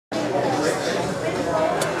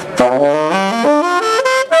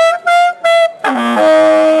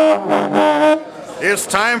It's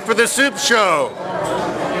time for the Soup Show.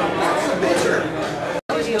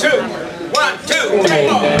 2, 1, 2, 3,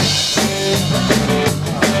 4.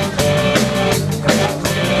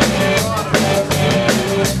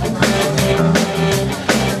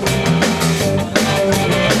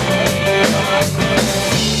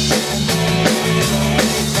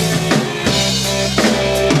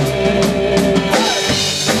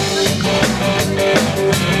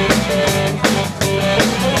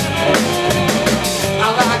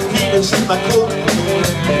 In my coat.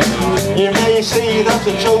 You may say that's a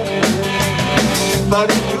joke, but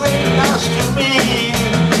if you ain't nice to me,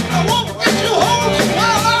 I won't get you home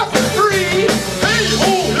while I'm free. Hey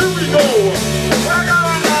ho, here we go. We're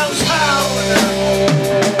going downtown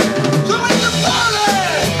to make a party.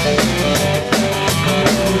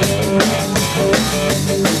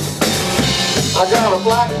 I got a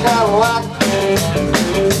black Cadillac,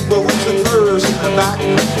 but with some furs in the back.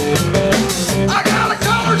 I got a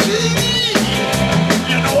color TV.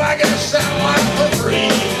 You know I got a satellite for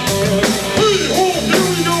free. Hey ho, here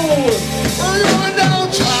we go. We're going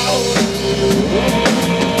downtown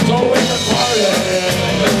so we can party.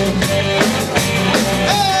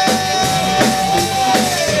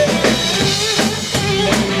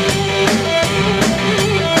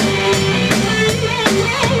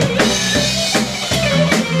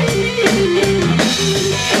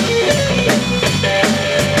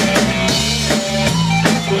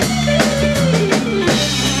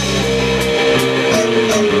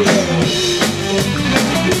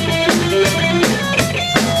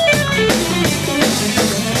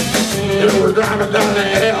 Driving down the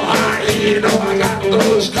LIE, you know I got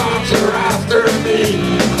those cops are after me,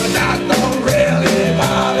 but that don't really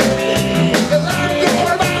bother me, cause I'm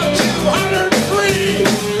going about 203.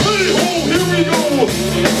 Hey ho, here we go.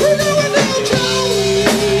 We're going downtown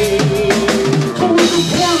so we can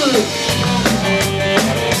party.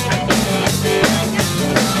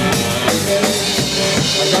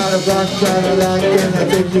 I got a black Cadillac and I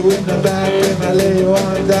take you in the back and I lay you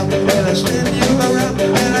on down and I spin you around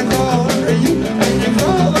and I call you and you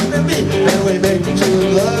crawl under me and we make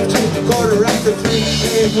true love till 3:15.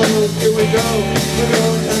 Hey, here we go, we're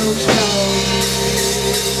going downtown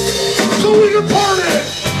so we can party.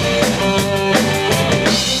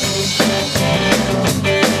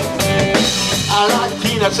 I like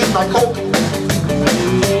peanuts in my coat.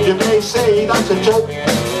 You may say that's a joke,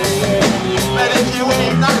 but if you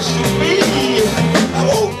ain't nice to me, I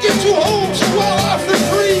won't get you home so well after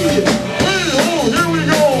free. Hey ho, here we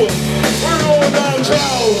go. We're going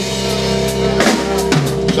downtown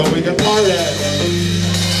so we can party.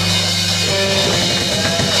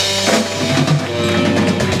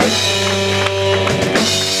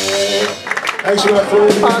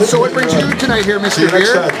 So what brings you tonight here, Mr.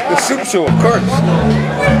 Beer? The Soup Show, of course.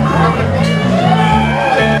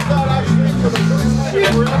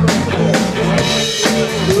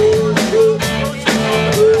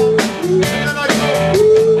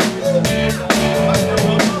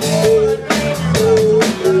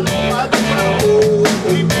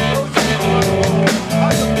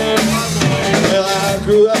 Well, I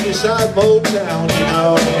grew up beside Motown, you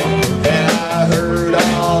know, and I heard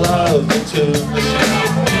all of the tunes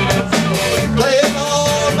playing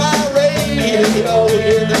on my radio, you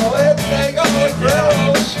know, it they going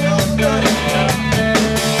crazy.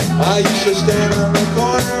 I used to stand on the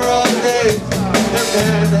corner all day and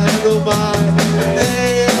panhandle my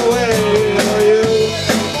day away for you.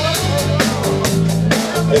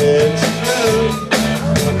 It's true.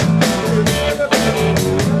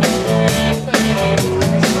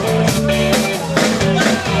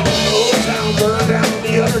 Motown burned down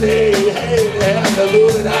the other day. Hey, they had to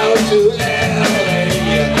move it out to LA.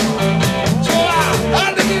 So I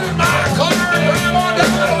had to get in my car and drive on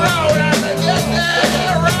down the road and to get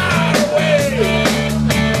there right away.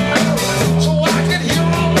 So I could hear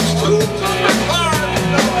all the tunes on my car.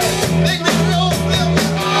 Make me feel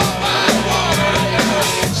all my water.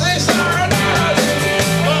 Say sorry now,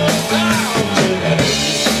 Motown today.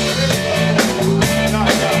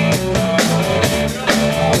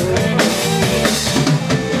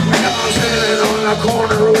 I'm standing on the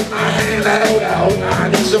corner with my hand held out. I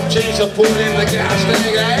need some change to put in the gas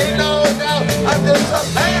tank. I ain't no doubt I'm just a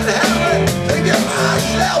panhandler to get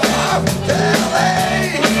myself off to LA.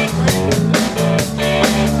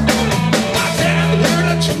 I can't hear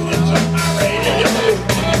the tunes on my radio.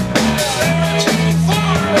 They're too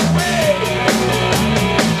far away.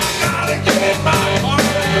 I gotta get in my car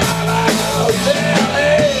and drive out to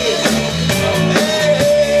LA.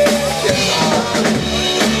 Hey, get on.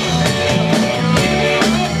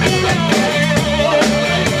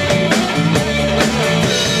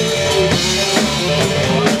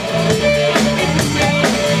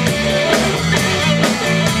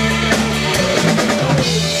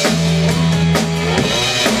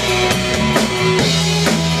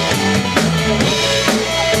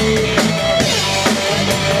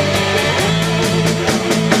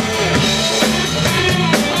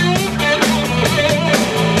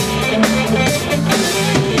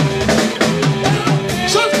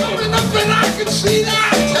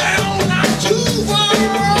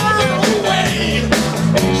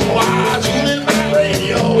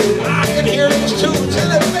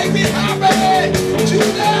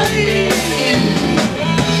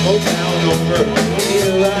 over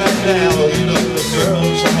here right now. You know the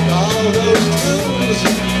girls like all those tunes.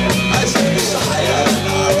 I say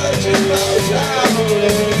sayonara to Motown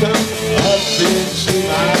and come up into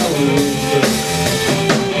my room.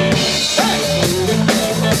 Hey!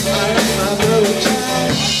 I like my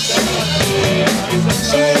Motown.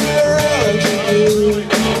 Sayonara to you.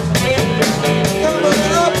 Come on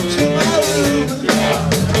up to my room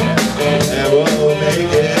and we'll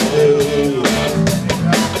make it new.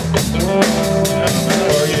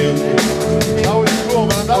 For you. That was cool,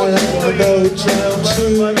 man. That was I go down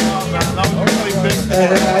too, and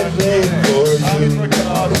I play for you.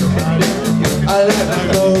 I let me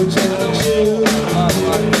go down too, and I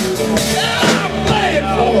play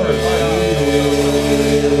for you.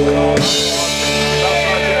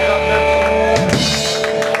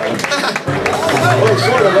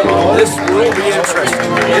 This will be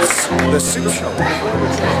interesting. It's the Soup Show.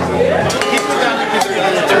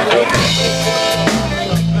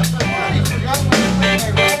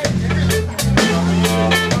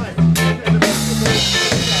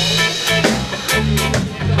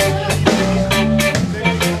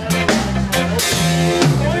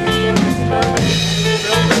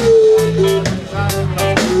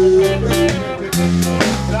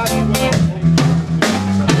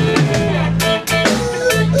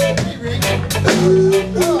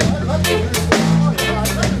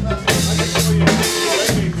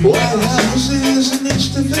 White houses in each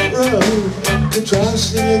different road,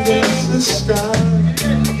 contrasting against the sky.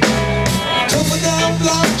 Tumbling down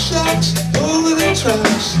block shops over the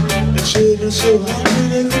tracks, and children so hungry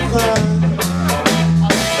they could cry.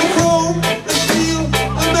 The chrome, the steel,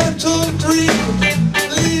 a mental dream,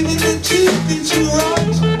 leaving the teepee to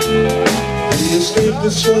rot. The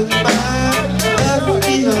escapist from the mind, left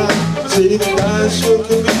behind, saving lives for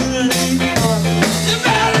community. You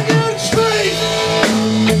better get straight.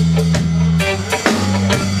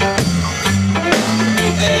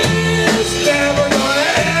 It's never gonna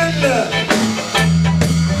end.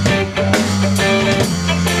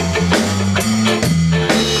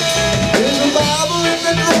 There's a Bible in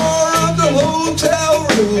the drawer of the hotel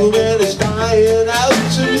room, and it's dying out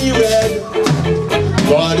to be read.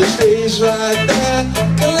 But it stays right there,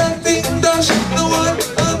 collecting dust. No one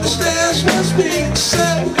understands what's being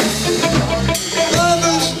said.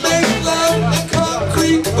 Lovers make love in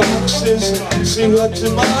concrete boxes, see what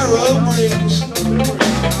tomorrow brings.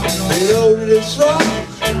 They know that it's wrong,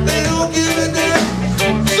 they don't give a damn.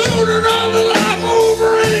 Sooner than the life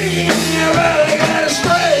over you better get it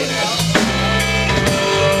straight.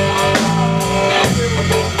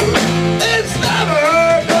 It's never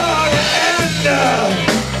gonna end.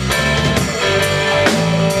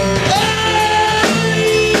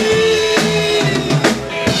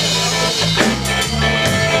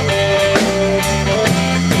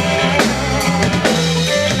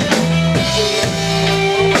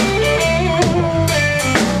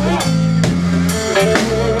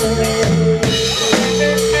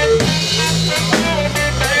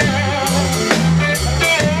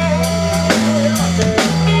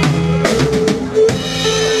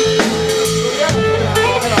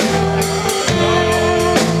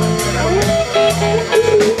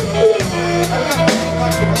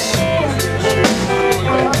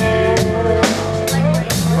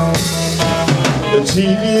 The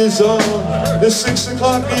TV is on, the 6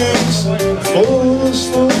 o'clock news, full of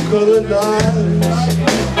smoke-colored lies.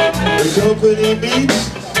 The company meets,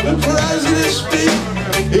 the president speaks,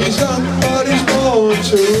 he's young but he's born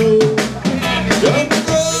to rule. Young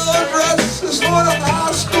girl dressed as for the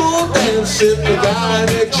high school dancing, the guy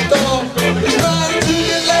next door is trying to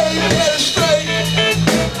get laid, get it straight.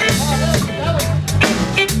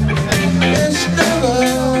 It's never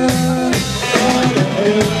gonna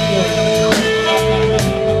end.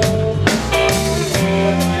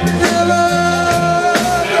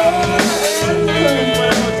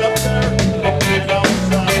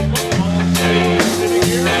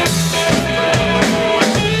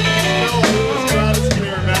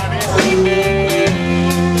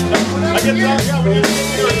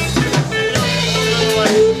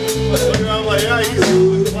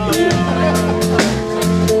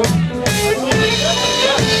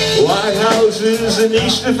 White houses in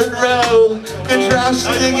each different row,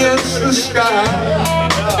 contrasting against the sky.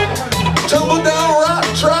 Tumble down rock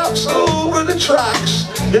drops over the tracks,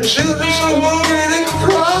 and children so hungry they can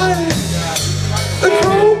cry. The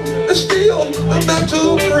chrome, the steel, the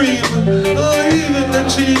metal cream, even the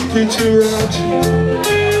teepee to rot.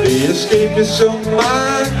 The escapist of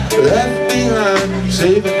mine left behind,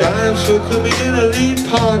 saving dimes for community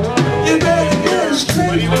pot. You better get it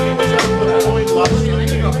straight.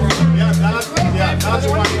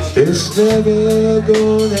 It's never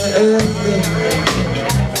gonna end.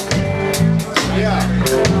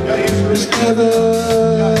 It's never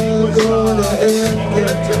gonna end.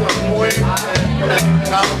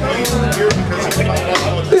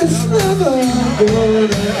 It's never gonna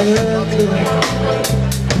end.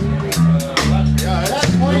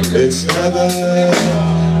 It's never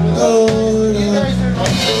gonna end.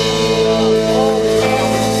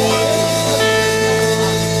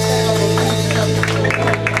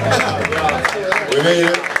 We made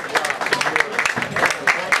it.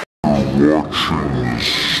 Watching the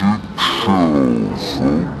Soup Show,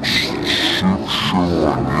 folks.